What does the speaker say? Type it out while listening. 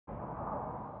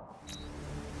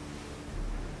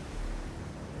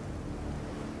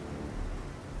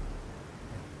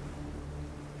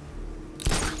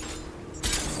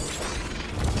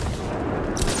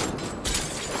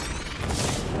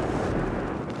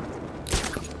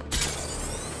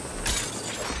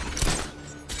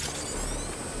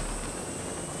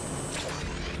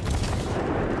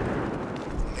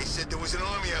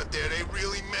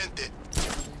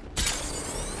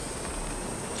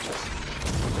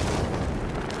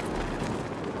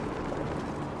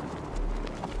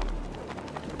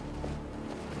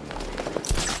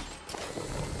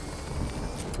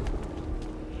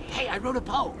wrote a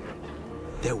poem.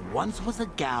 There once was a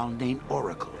gal named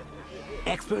Oracle,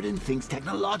 expert in things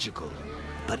technological.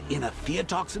 But in a fear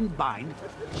toxin bind,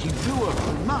 she blew her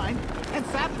own mind, and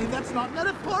sadly that's not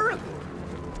metaphorical.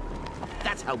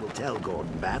 That's how we'll tell,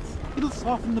 Gordon Bats. It'll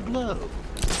soften the blow.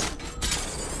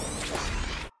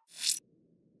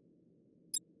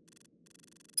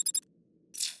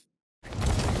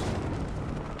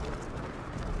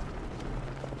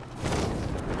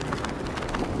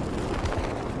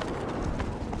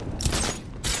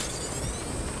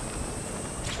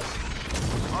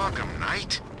 Arkham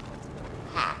Knight?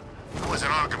 Huh. I was in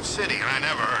Arkham City and I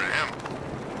never heard of him.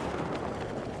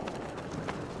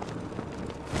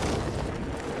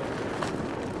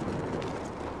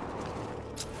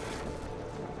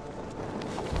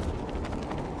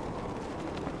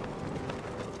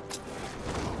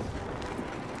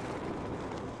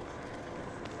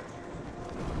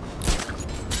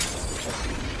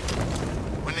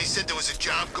 When they said there was a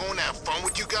job going to have fun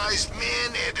with you guys,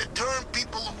 man, they had to turn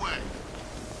people away.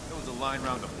 There was a line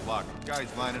round the block. Guys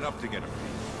lining up to get him.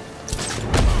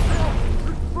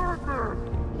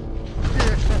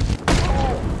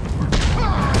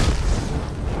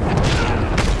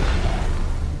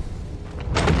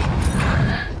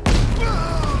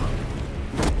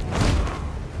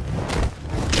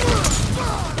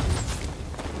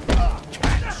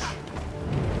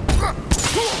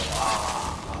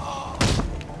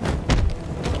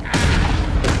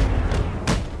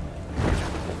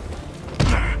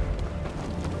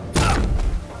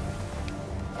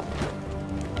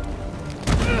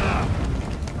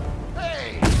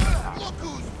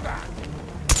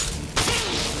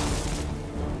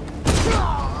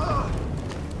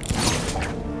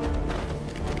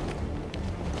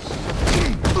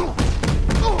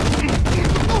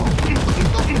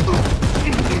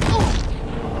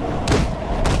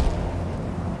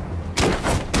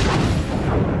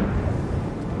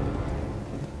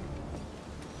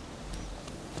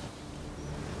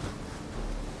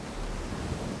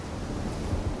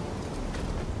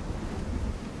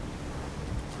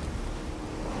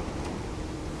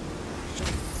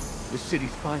 This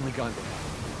city's finally gone to hell.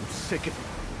 I'm sick of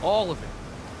it. All of it.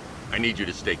 I need you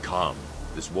to stay calm.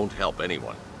 This won't help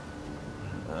anyone.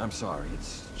 I'm sorry.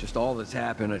 It's just all that's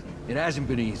happened. It hasn't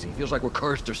been easy. Feels like we're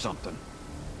cursed or something.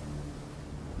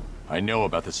 I know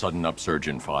about the sudden upsurge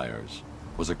in fires.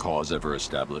 Was a cause ever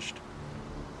established?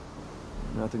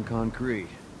 Nothing concrete.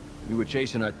 We were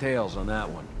chasing our tails on that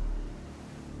one.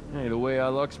 Hey, the way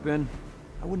our luck's been,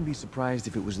 I wouldn't be surprised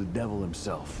if it was the devil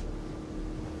himself.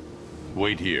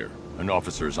 Wait here. An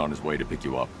officer is on his way to pick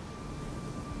you up.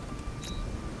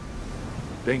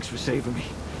 Thanks for saving me.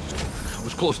 I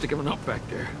was close to giving up back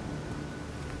there.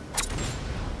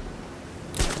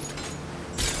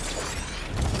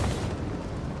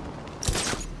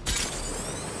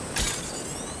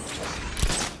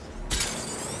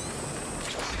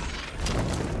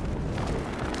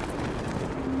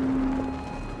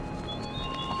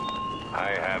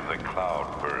 I have the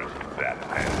Cloudburst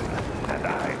Batman, and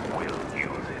I will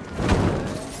use it.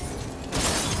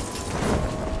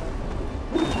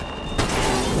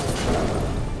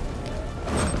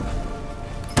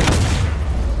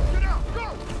 Get out! Go!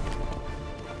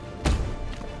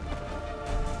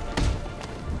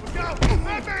 Look out!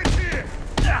 Batman's here!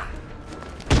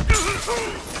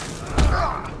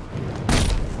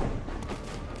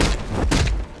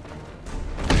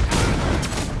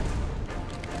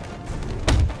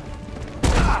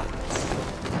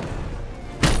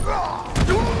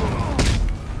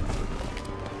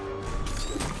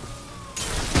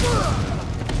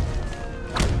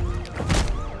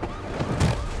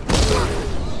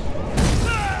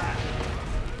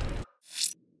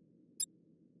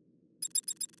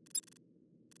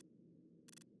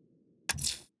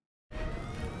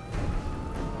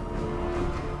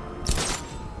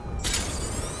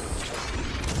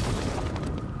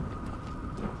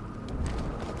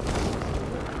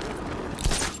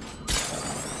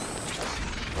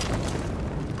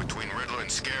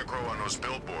 Scarecrow on those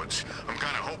billboards. I'm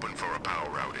kinda hoping for a power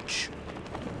outage.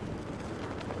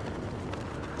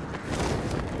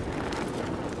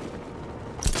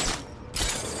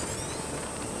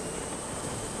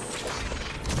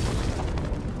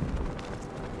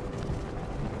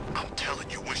 I'm telling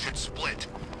you, we should split.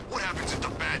 What happens if the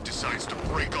Bat decides to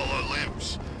break all our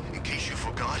limbs? In case you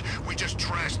forgot, we just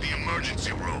trashed the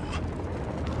emergency room.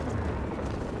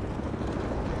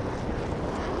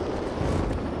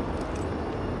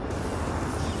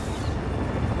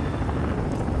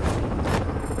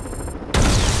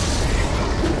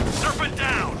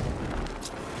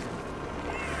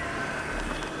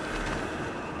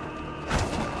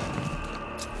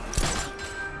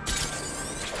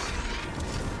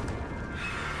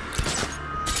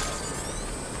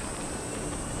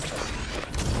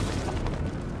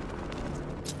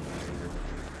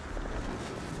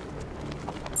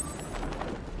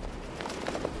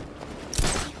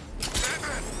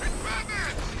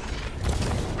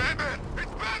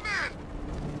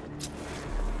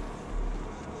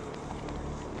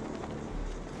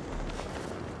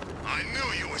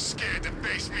 scared to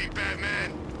face me,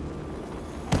 Batman?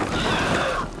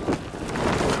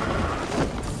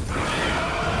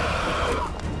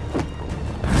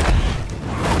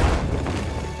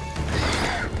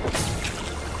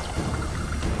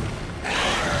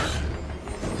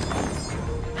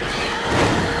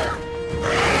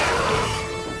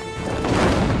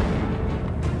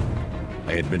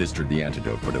 I administered the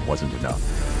antidote, but it wasn't enough.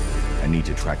 I need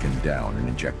to track him down and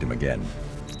inject him again.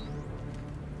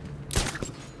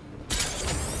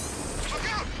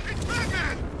 Look out! It's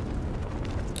Batman!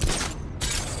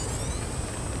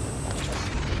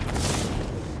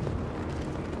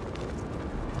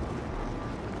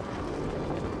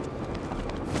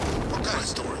 What kind of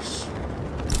stories?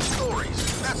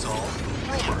 Stories, that's all.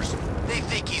 Rumors. They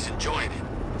think he's enjoying it.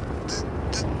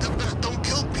 The bat don't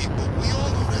kill people. We all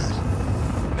know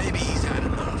that. Maybe he's had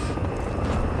enough.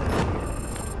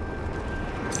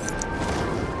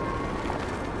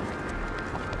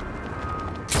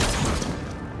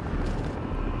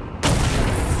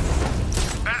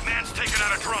 Batman's taking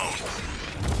out a drone.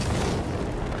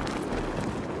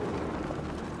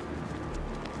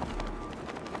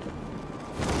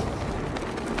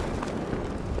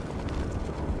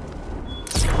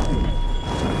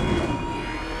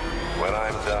 When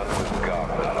I'm done with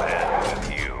Gotham and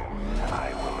with you,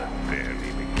 I will have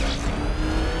barely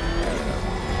begun.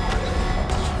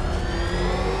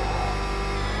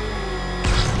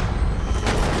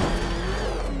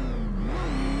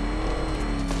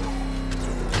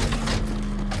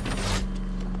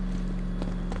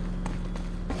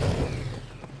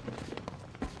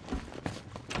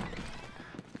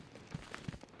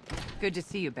 Good to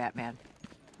see you, Batman.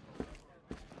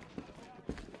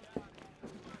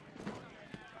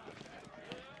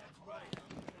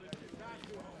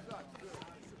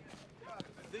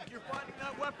 Think you're finding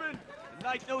that weapon? The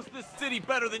Knight knows this city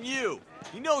better than you.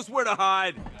 He knows where to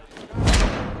hide.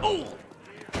 Oh!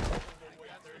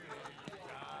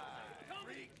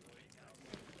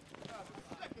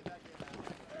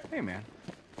 Hey, man.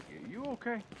 You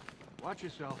okay? Watch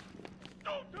yourself.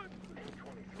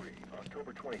 23,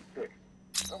 October 26th.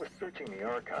 I was searching the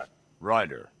archive.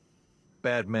 Ryder,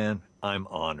 Batman, I'm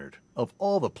honored. Of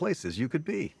all the places you could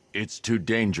be. it's too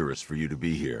dangerous for you to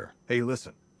be here. Hey,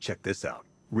 listen, check this out.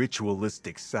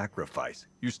 Ritualistic sacrifice.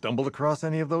 You stumbled across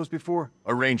any of those before?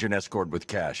 Arrange an escort with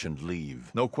cash and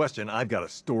leave. No question, I've got a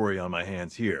story on my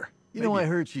hands here. You know, I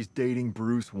heard she's dating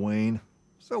Bruce Wayne.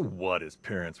 So what, his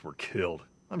parents were killed?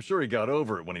 I'm sure he got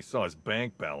over it when he saw his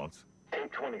bank balance.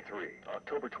 823,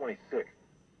 October 26th.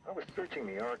 I was searching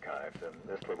the archives and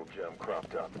this little gem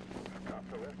cropped up.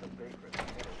 Cops arrested Baker and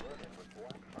made a run-in with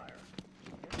Blackfire.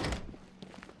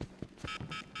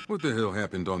 What the hell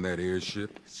happened on that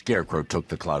airship? Scarecrow took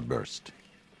the cloudburst.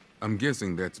 I'm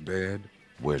guessing that's bad.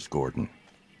 Where's Gordon?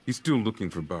 He's still looking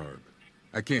for Barb.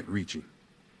 I can't reach him.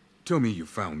 Tell me you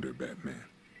found her, Batman.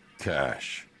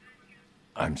 Cash.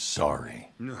 I'm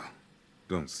sorry. No,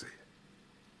 don't say it.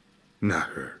 Not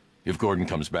her. If Gordon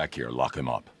comes back here, lock him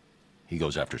up. He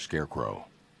goes after Scarecrow.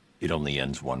 It only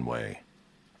ends one way.